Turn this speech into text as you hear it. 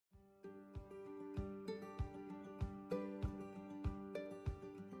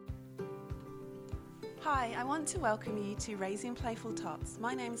Hi, I want to welcome you to Raising Playful Tots.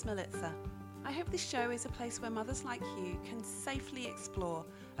 My name's Melitza. I hope this show is a place where mothers like you can safely explore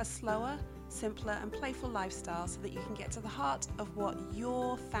a slower, simpler and playful lifestyle so that you can get to the heart of what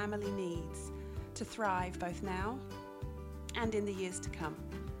your family needs to thrive both now and in the years to come.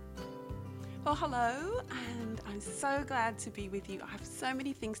 Well, hello, and I'm so glad to be with you. I have so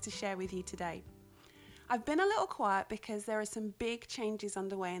many things to share with you today. I've been a little quiet because there are some big changes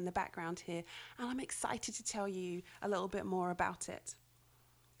underway in the background here, and I'm excited to tell you a little bit more about it.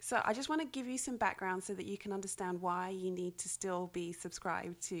 So I just want to give you some background so that you can understand why you need to still be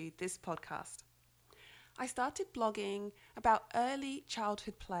subscribed to this podcast. I started blogging about early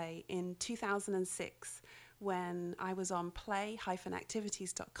childhood play in 2006 when I was on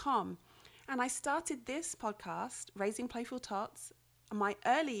play-activities.com, and I started this podcast, Raising Playful Tots, my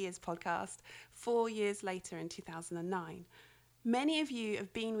early years podcast, 4 years later in 2009. Many of you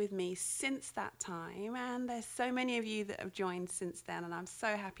have been with me since that time, and there's so many of you that have joined since then, and I'm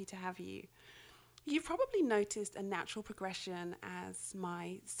so happy to have you. You've probably noticed a natural progression as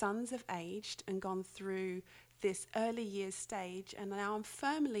my sons have aged and gone through this early years stage, and now I'm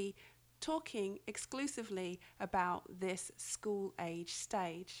firmly talking exclusively about this school age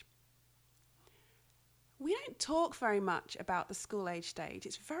stage. We don't talk very much about the school age stage.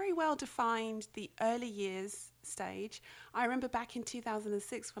 It's very well defined, the early years stage. I remember back in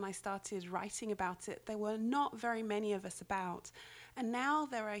 2006 when I started writing about it, there were not very many of us about. And now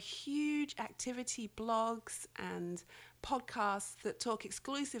there are huge activity blogs and podcasts that talk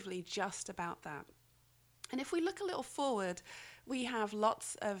exclusively just about that. And if we look a little forward, we have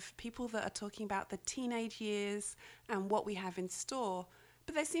lots of people that are talking about the teenage years and what we have in store.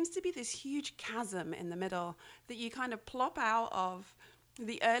 But there seems to be this huge chasm in the middle that you kind of plop out of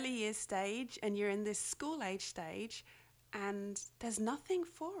the early years stage and you're in this school age stage, and there's nothing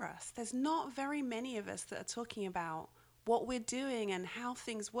for us. There's not very many of us that are talking about what we're doing and how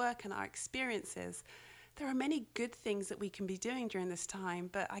things work and our experiences. There are many good things that we can be doing during this time,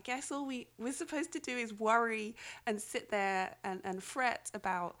 but I guess all we're supposed to do is worry and sit there and fret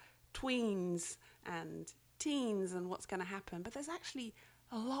about tweens and teens and what's going to happen. But there's actually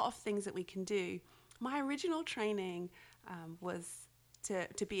a lot of things that we can do. My original training was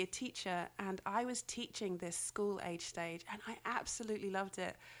to be a teacher, and I was teaching this school age stage, and I absolutely loved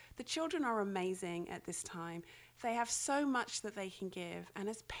it. The children are amazing at this time. They have so much that they can give, and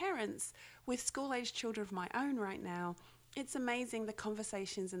as parents with school age children of my own right now, it's amazing the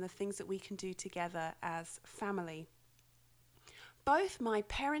conversations and the things that we can do together as family. Both my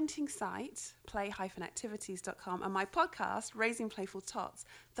parenting site, play-activities.com, and my podcast, Raising Playful Tots,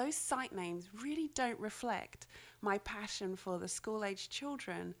 those site names really don't reflect my passion for the school-age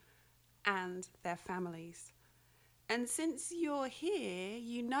children and their families. And since you're here,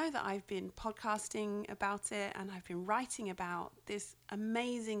 you know that I've been podcasting about it and I've been writing about this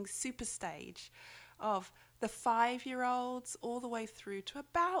amazing super stage of the 5-year-olds all the way through to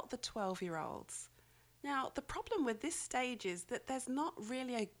about the 12-year-olds. Now, the problem with this stage is that there's not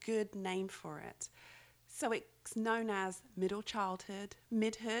really a good name for it. So it's known as middle childhood.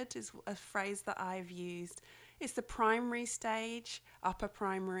 Midhood is a phrase that I've used. It's the primary stage, upper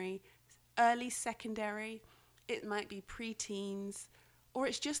primary, early secondary. It might be pre-teens, or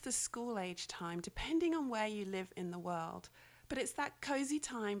it's just the school age time, depending on where you live in the world. But it's that cozy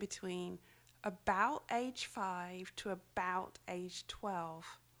time between about age 5 to about age 12.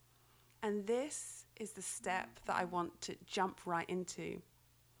 And this is the step that I want to jump right into.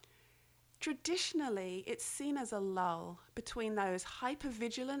 Traditionally, it's seen as a lull between those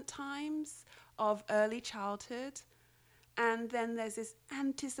hypervigilant times of early childhood, and then there's this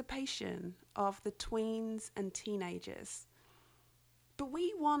anticipation of the tweens and teenagers. But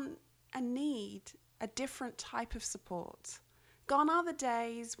we want and need a different type of support. Gone are the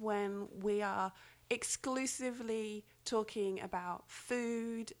days when we are exclusively talking about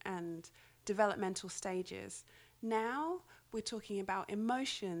food and developmental stages. Now we're talking about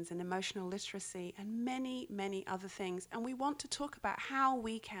emotions and emotional literacy and many, many other things. And we want to talk about how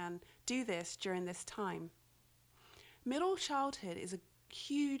we can do this during this time. Middle childhood is a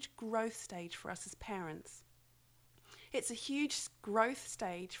huge growth stage for us as parents. It's a huge growth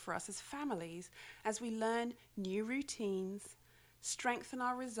stage for us as families as we learn new routines, strengthen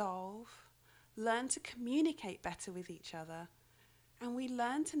our resolve, learn to communicate better with each other, and we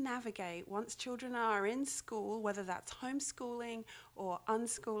learn to navigate once children are in school, whether that's homeschooling or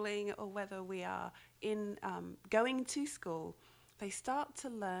unschooling, or whether we are in going to school. They start to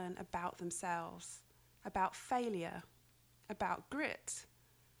learn about themselves, about failure, about grit,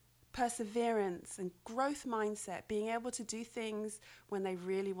 perseverance and growth mindset, being able to do things when they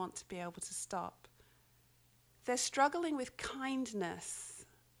really want to be able to stop. They're struggling with kindness.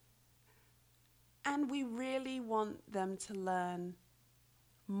 And we really want them to learn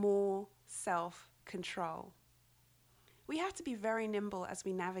more self-control. We have to be very nimble as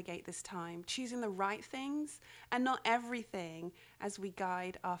we navigate this time, choosing the right things and not everything as we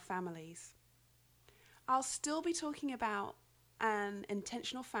guide our families. I'll still be talking about an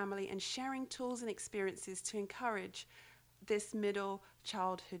intentional family and sharing tools and experiences to encourage this middle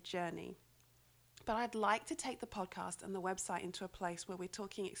childhood journey. But I'd like to take the podcast and the website into a place where we're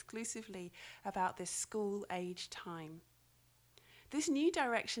talking exclusively about this school age time. This new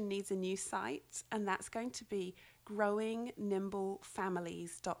direction needs a new site, and that's going to be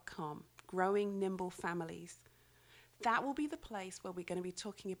growingnimblefamilies.com. Growing Nimble Families. That will be the place where we're going to be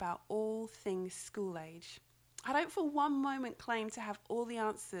talking about all things school age. I don't for one moment claim to have all the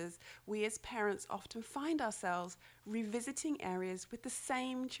answers. We as parents often find ourselves revisiting areas with the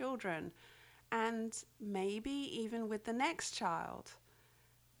same children, and maybe even with the next child,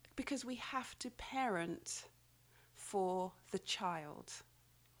 because we have to parent for the child.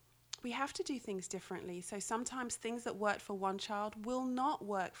 We have to do things differently. So sometimes things that worked for one child will not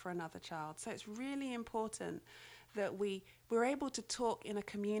work for another child. So it's really important that we're able to talk in a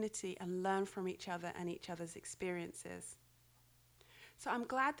community and learn from each other and each other's experiences. So I'm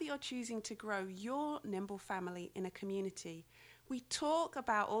glad that you're choosing to grow your nimble family in a community. We talk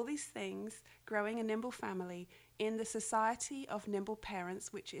about all these things, growing a nimble family, in the Society of Nimble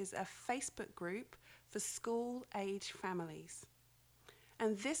Parents, which is a Facebook group for school-age families.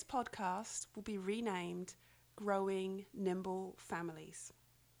 And this podcast will be renamed Growing Nimble Families.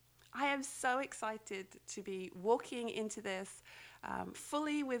 I am so excited to be walking into this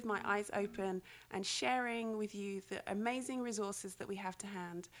fully with my eyes open and sharing with you the amazing resources that we have to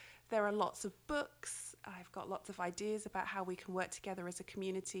hand. There are lots of books. I've got lots of ideas about how we can work together as a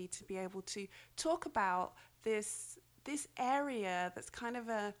community to be able to talk about this area that's kind of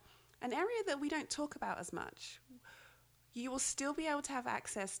an area that we don't talk about as much. You will still be able to have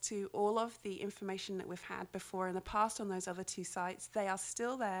access to all of the information that we've had before in the past on those other two sites. They are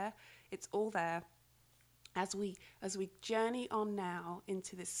still there. It's all there. As we journey on now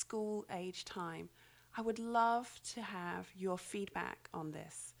into this school age time, I would love to have your feedback on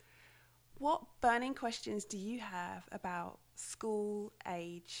this. What burning questions do you have about school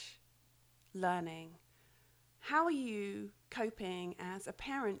age learning? How are you coping as a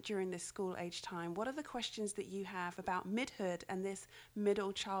parent during this school age time? What are the questions that you have about midhood and this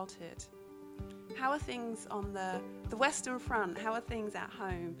middle childhood? How are things on the Western Front? How are things at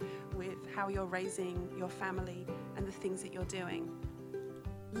home with how you're raising your family and the things that you're doing?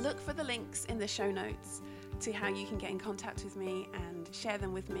 Look for the links in the show notes to how you can get in contact with me and share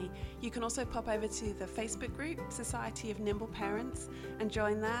them with me. You can also pop over to the Facebook group, Society of Nimble Parents, and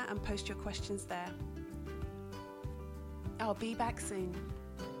join there and post your questions there. I'll be back soon.